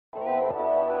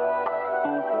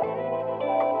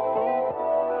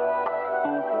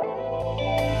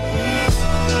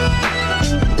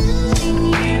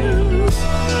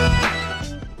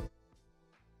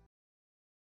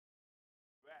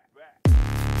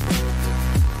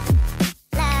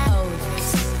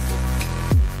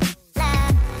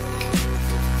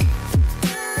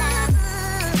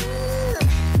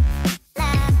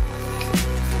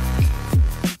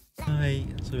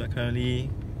Ashlee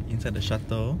inside the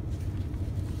shuttle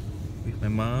with my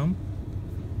mom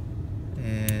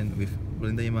and with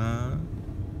Belinda Ima.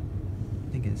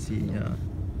 You can see, yeah.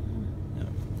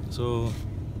 So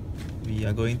we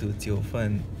are going to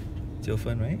Jiufen,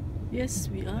 right? Yes,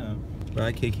 we are.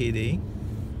 By KK Day.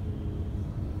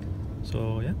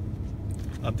 So yeah,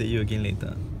 update you again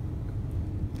later.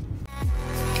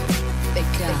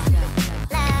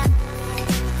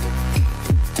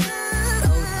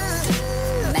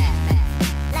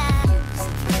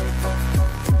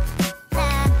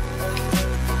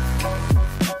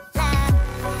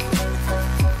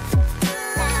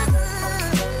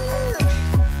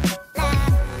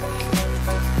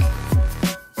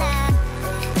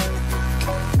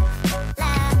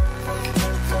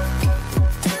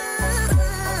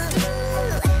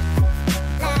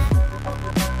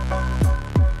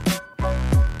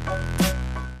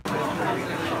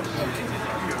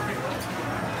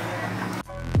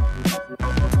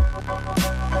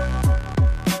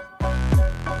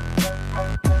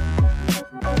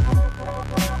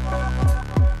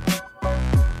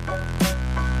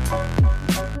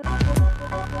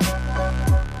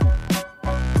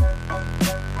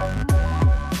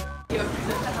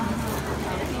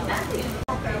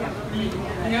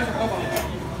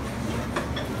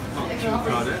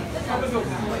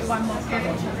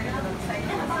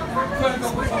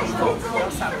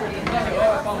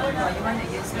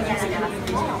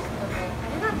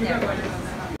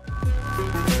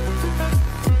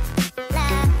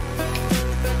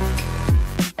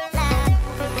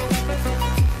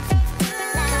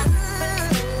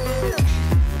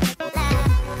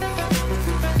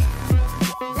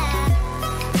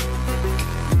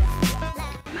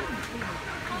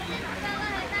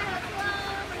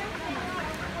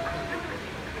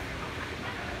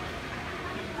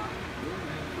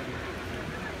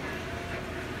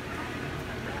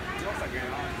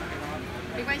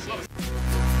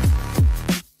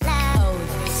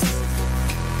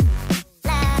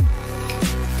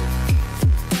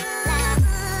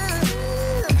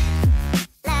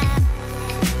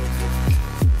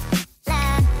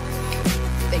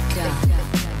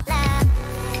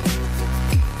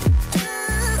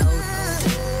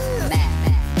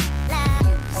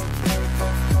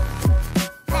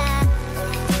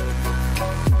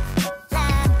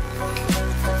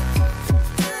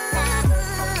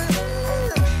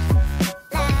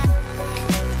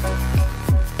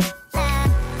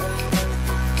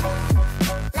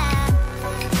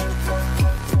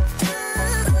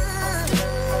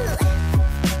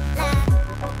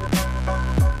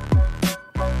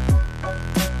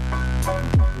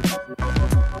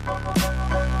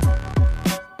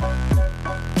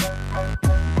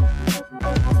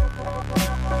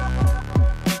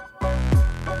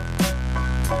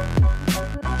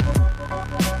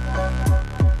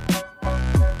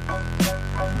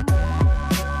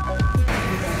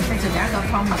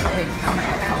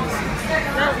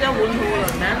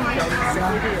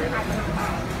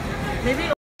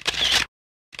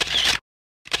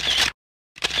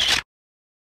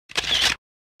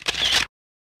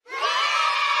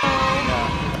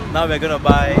 Now we're gonna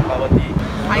buy bubble tea.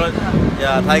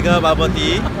 Yeah, Tiger bubble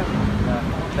tea.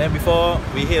 Then before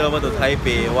we head over to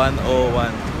Taipei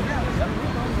 101.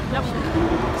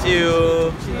 See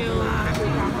you. See you.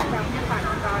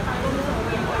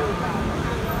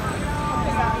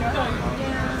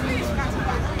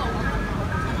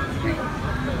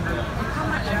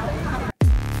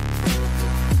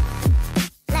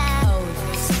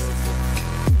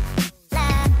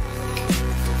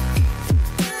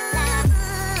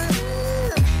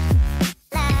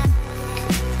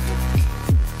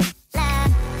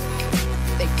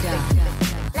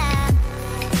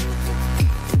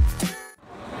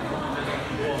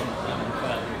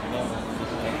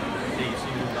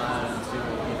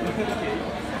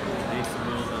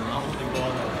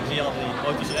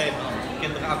 Otis rijden,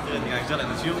 kinderen achterin, die gaan gezellig in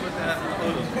de Jiufen met de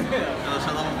auto's. En dan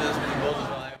staan allemaal mensen met een boot.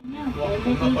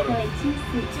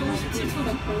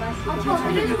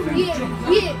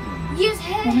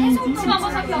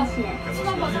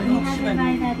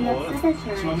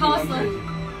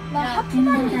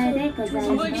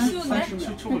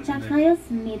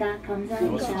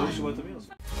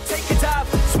 Take a dive,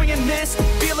 swing and miss,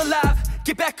 feel alive,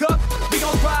 get back up, we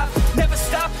gon' thrive, never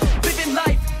stop, living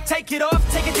life, take it off,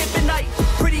 take a different night,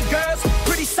 pretty girls,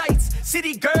 pretty sights,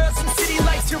 city girls and city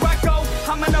lights, here I go,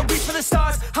 I'm on a reach for the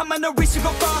stars, I'm on a reach to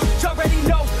go far, you already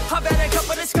know, I've had a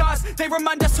couple of scars, they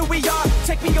remind us who we are,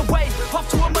 take me away, off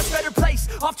to a much better place,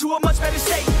 off to a much better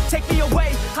state, take me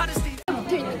away, how does the...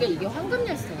 이게 황금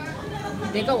열쇠.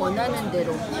 내가 원하는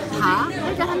대로 다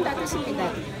해결한다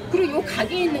뜻입니다. 그리고 요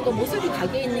가게에 있는 거, 모서리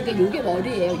가게에 있는 게 요게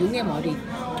머리예요. 용의 머리.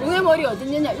 용의 머리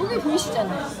어딨냐? 요게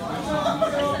보이시잖아요.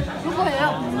 요거예요.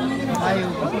 아유,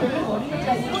 용의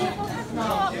머리입니다.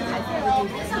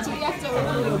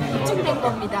 지리학적으로 여기 이쪽된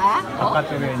겁니다.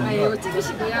 바깥쪽에 있는 거. 이거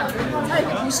찍으시고요. 자,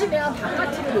 여기 보시면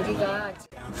바깥으로 여기가.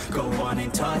 Go on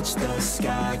and touch the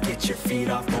sky, get your feet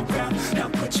off the ground. Now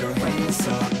put your hands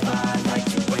up high like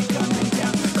you ain't coming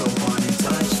down. Go on and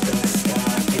touch the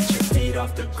sky, get your feet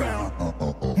off the ground.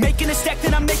 Making a stack,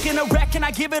 then I'm making a rack, and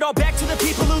I give it all back to the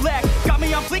people who lack. Got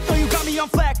me on fleek, no you got me on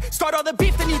flack. Start all the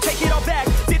beef, then you take it all back.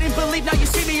 Didn't believe, now you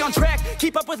see me on track.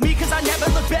 Keep up with me, cause I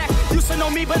never look back. Used to know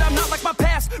me, but I'm not like my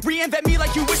past. Reinvent me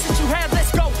like you wish that you had,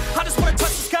 let's go. I just wanna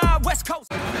touch the sky, West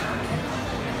Coast.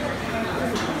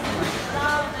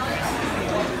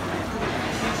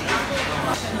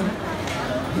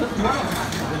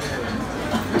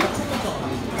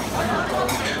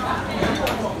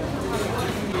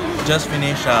 Just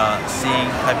finished seeing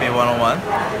Taipei 101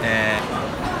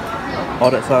 and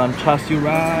ordered some char siu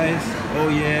rice. Oh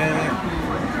yeah,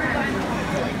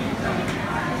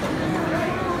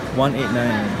 189.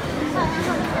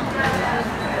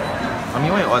 I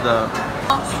mean, what you order?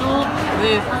 Soup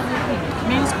with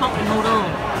minced pork noodle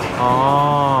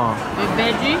Oh, with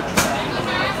veggie.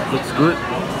 looks good.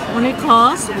 Only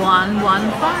cost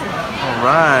 115.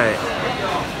 Alright.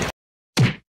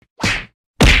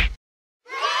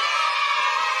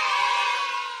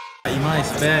 Ima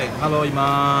is back. Hello,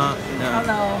 Ima. Yeah.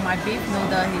 Hello, my beef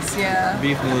noodle is here.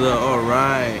 Beef noodle.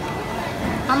 Alright.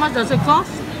 How much does it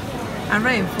cost?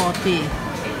 140.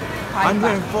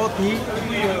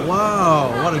 140.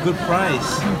 Wow, what a good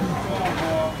price.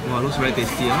 Wow, looks very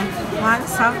tasty, huh? One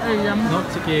South Asian. No,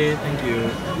 it's okay. Thank you.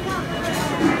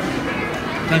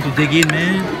 Time to dig in,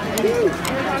 man.